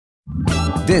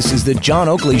This is the John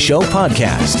Oakley Show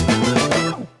podcast.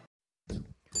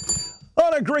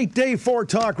 On a great day for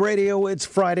talk radio, it's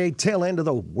Friday, tail end of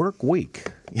the work week.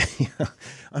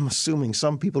 I'm assuming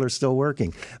some people are still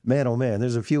working. Man, oh man,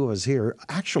 there's a few of us here.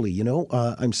 Actually,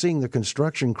 I'm seeing the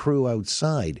construction crew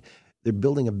outside. They're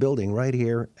building a building right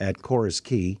here at Chorus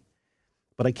Key,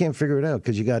 but I can't figure it out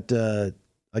because you got a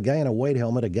guy in a white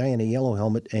helmet, a guy in a yellow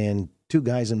helmet, and two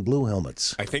guys in blue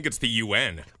helmets. I think it's the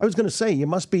UN. I was going to say, you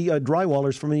must be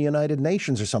drywallers from the United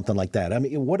Nations or something like that. I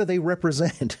mean, what do they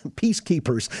represent?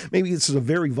 Peacekeepers. Maybe this is a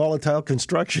very volatile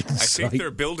construction site. I think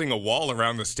they're building a wall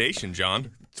around the station,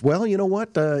 John. Well, you know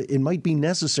what? It might be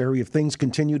necessary if things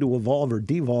continue to evolve or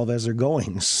devolve as they're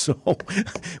going. So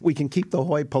we can keep the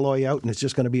hoi polloi out, and it's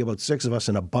just going to be about six of us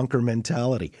in a bunker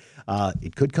mentality.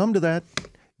 It could come to that.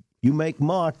 You make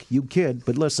mock, you kid,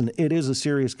 but listen, it is a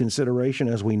serious consideration,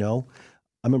 as we know.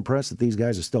 I'm impressed that these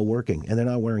guys are still working, and they're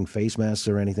not wearing face masks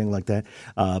or anything like that.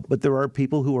 But there are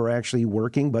people who are actually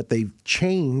working, but they've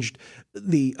changed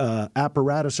the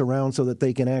apparatus around so that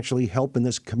they can actually help in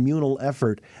this communal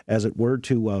effort, as it were,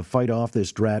 to fight off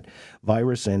this drat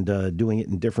virus, and doing it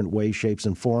in different ways, shapes,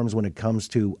 and forms when it comes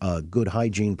to good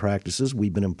hygiene practices.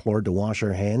 We've been implored to wash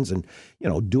our hands and,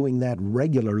 doing that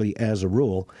regularly as a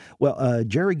rule. Well,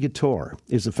 Gerry Guitor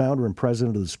is the founder and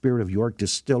president of the Spirit of York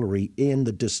Distillery in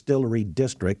the Distillery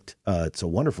District. It's a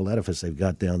wonderful edifice they've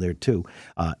got down there, too.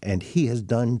 And he has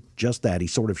done just that.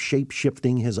 He's sort of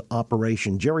shape-shifting his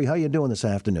operation. Gerry, how you doing this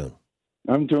afternoon?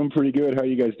 I'm doing pretty good. How are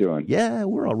you guys doing? Yeah,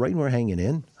 we're all right. We're hanging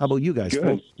in. How about you guys?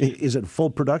 Good. Is it full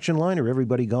production line or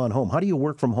everybody gone home? How do you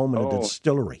work from home in a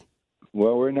distillery?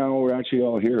 Well, we're actually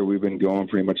all here. We've been going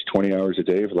pretty much 20 hours a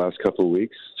day for the last couple of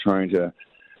weeks trying to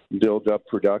build up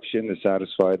production to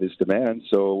satisfy this demand.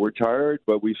 So we're tired,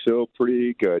 but we feel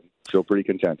pretty good, feel pretty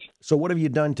content. So what have you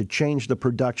done to change the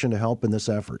production to help in this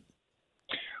effort?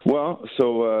 Well,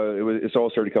 it's all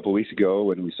started a couple of weeks ago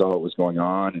when we saw what was going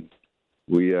on, and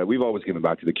we've always given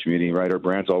back to the community, right? Our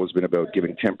brand's always been about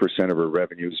giving 10% of our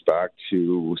revenues back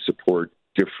to support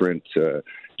different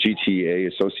GTA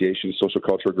associations, social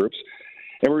cultural groups.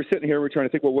 And we're sitting here, we're trying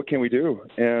to think, well, what can we do?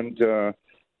 And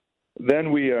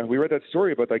then we read that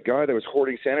story about that guy that was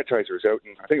hoarding sanitizers out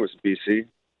in, I think it was in BC.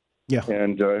 Yeah.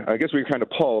 And I guess we were kind of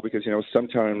appalled because,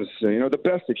 sometimes, the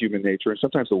best of human nature and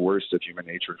sometimes the worst of human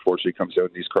nature, unfortunately, comes out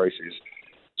in these crises.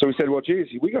 So we said, well, geez,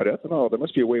 we got ethanol. There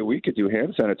must be a way we could do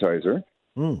hand sanitizer.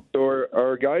 So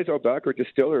our guys out back, our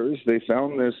distillers, they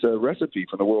found this recipe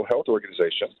from the World Health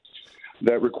Organization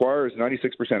that requires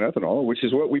 96% ethanol, which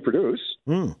is what we produce,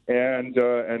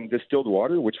 and distilled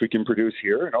water, which we can produce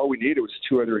here. And all we needed was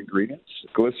two other ingredients,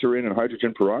 glycerin and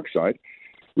hydrogen peroxide.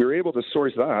 We were able to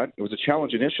source that. It was a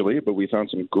challenge initially, but we found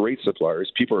some great suppliers.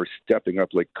 People are stepping up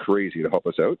like crazy to help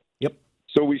us out. Yep.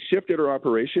 So we shifted our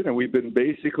operation, and we've been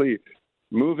basically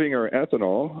moving our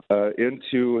ethanol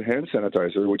into hand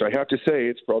sanitizer, which I have to say,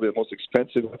 it's probably the most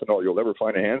expensive ethanol you'll ever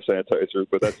find in hand sanitizer,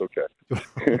 but that's okay.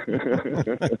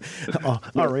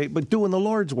 All right, but doing the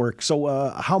Lord's work. So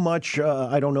how much,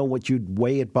 I don't know what you'd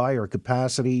weigh it by or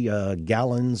capacity,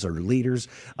 gallons or liters,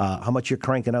 how much you're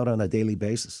cranking out on a daily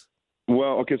basis?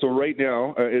 Well, okay, so right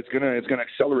now it's gonna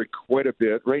accelerate quite a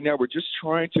bit. Right now we're just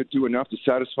trying to do enough to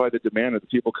satisfy the demand of the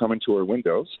people coming to our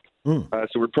windows. So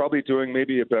we're probably doing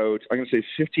maybe about, I'm going to say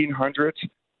 1,500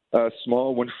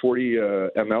 small 140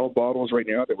 ml bottles right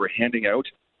now that we're handing out.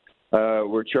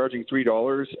 We're charging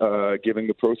 $3, giving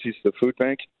the proceeds to the food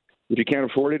bank. If you can't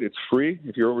afford it, it's free.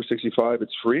 If you're over 65,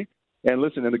 it's free. And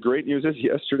listen, and the great news is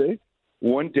yesterday,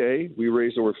 one day, we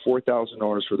raised over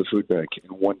 $4,000 for the food bank in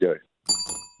one day.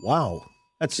 Wow.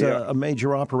 That's a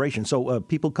major operation. So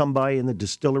people come by in the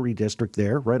Distillery District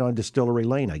there, right on Distillery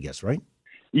Lane, I guess, right?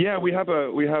 Yeah, we have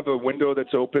a window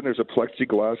that's open. There's a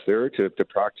plexiglass there to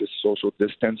practice social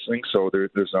distancing, so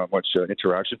there's not much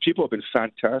interaction. People have been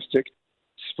fantastic,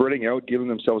 spreading out, giving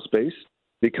themselves space.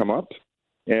 They come up,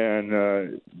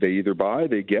 and they either buy,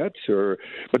 they get, or...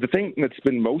 But the thing that's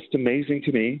been most amazing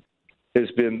to me has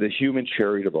been the human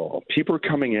charity of all. People are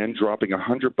coming in, dropping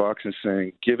 $100 and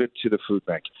saying, give it to the food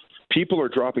bank. People are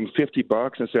dropping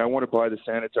 $50 and say, I want to buy the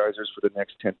sanitizers for the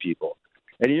next 10 people.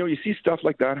 And, you see stuff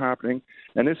like that happening,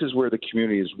 and this is where the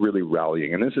community is really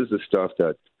rallying. And this is the stuff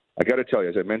that, I got to tell you,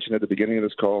 as I mentioned at the beginning of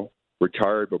this call, we're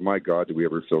tired, but my God, do we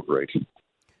ever feel great.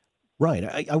 Right.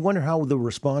 I wonder how the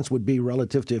response would be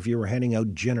relative to if you were handing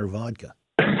out gin or vodka.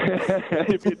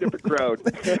 It'd be a different crowd.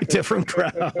 Different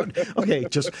crowd. Okay,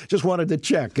 just wanted to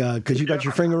check because you got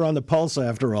your finger on the pulse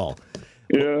after all.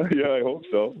 Yeah, I hope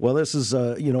so. Well, this is,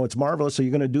 it's marvelous. So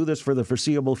you're going to do this for the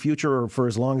foreseeable future or for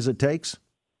as long as it takes?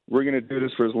 We're going to do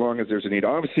this for as long as there's a need.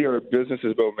 Obviously, our business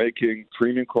is about making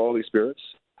premium quality spirits.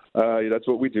 That's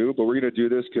what we do, but we're going to do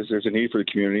this because there's a need for the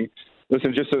community.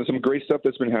 Listen, just some great stuff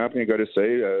that's been happening. I got to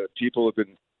say, people have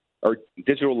been, our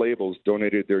digital labels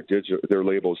donated their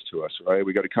labels to us, right?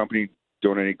 We got a company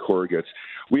donating corrugates.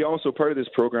 We also, part of this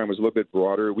program was a little bit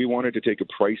broader. We wanted to take a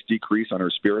price decrease on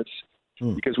our spirits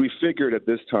because we figured at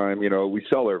this time, we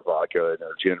sell our vodka and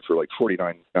our gin for like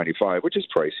 $49.95, which is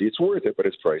pricey. It's worth it, but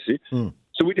it's pricey.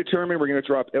 So we determined we're going to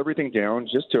drop everything down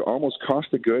just to almost cost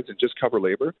of goods and just cover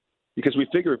labor, because we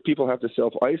figure if people have to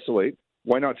self-isolate,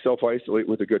 why not self-isolate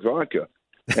with a good vodka?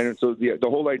 And so the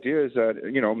whole idea is that,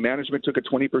 management took a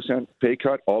 20% pay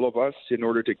cut, all of us, in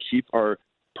order to keep our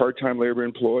part-time labor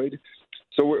employed.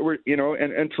 So we're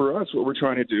and for us, what we're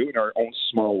trying to do in our own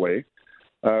small way,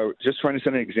 just trying to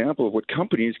set an example of what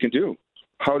companies can do,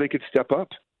 how they could step up,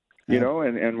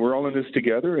 and we're all in this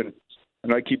together.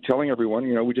 And I keep telling everyone,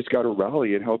 we just got to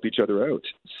rally and help each other out.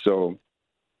 So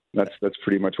that's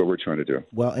pretty much what we're trying to do.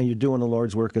 Well, and you're doing the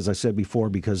Lord's work, as I said before,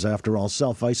 because after all,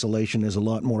 self-isolation is a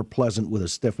lot more pleasant with a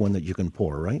stiff one that you can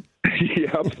pour, right?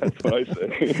 Yeah, that's what I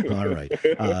say. All right.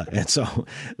 And so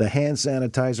the hand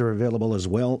sanitizer available as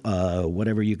well.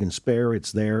 Whatever you can spare,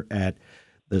 it's there at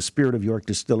the Spirit of York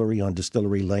Distillery on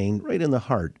Distillery Lane, right in the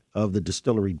heart of the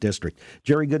Distillery District.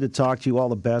 Gerry, good to talk to you. All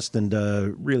the best. And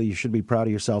really, you should be proud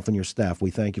of yourself and your staff.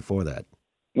 We thank you for that.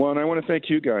 Well, and I want to thank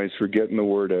you guys for getting the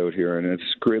word out here, and it's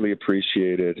greatly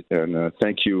appreciated. And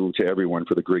thank you to everyone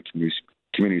for the great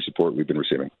community support we've been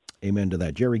receiving. Amen to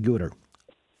that. Gerry Guitor,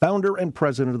 founder and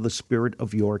president of the Spirit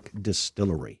of York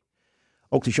Distillery.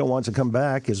 Oakley Show wants to come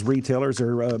back as retailers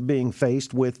are being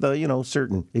faced with,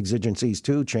 certain exigencies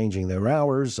too, changing their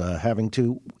hours, having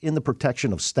to, in the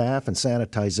protection of staff and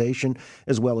sanitization,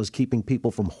 as well as keeping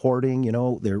people from hoarding.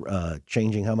 They're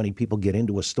changing how many people get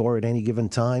into a store at any given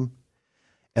time.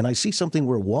 And I see something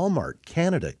where Walmart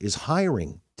Canada is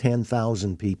hiring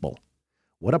 10,000 people.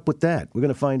 What up with that? We're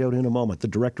going to find out in a moment. The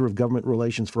Director of Government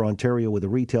Relations for Ontario with the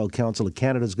Retail Council of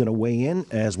Canada is going to weigh in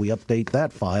as we update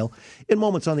that file in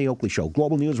moments on The Oakley Show.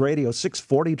 Global News Radio,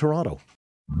 640 Toronto.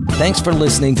 Thanks for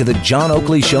listening to the John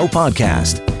Oakley Show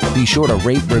podcast. Be sure to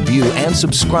rate, review, and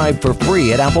subscribe for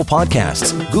free at Apple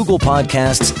Podcasts, Google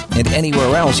Podcasts, and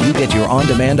anywhere else you get your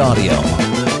on-demand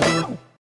audio.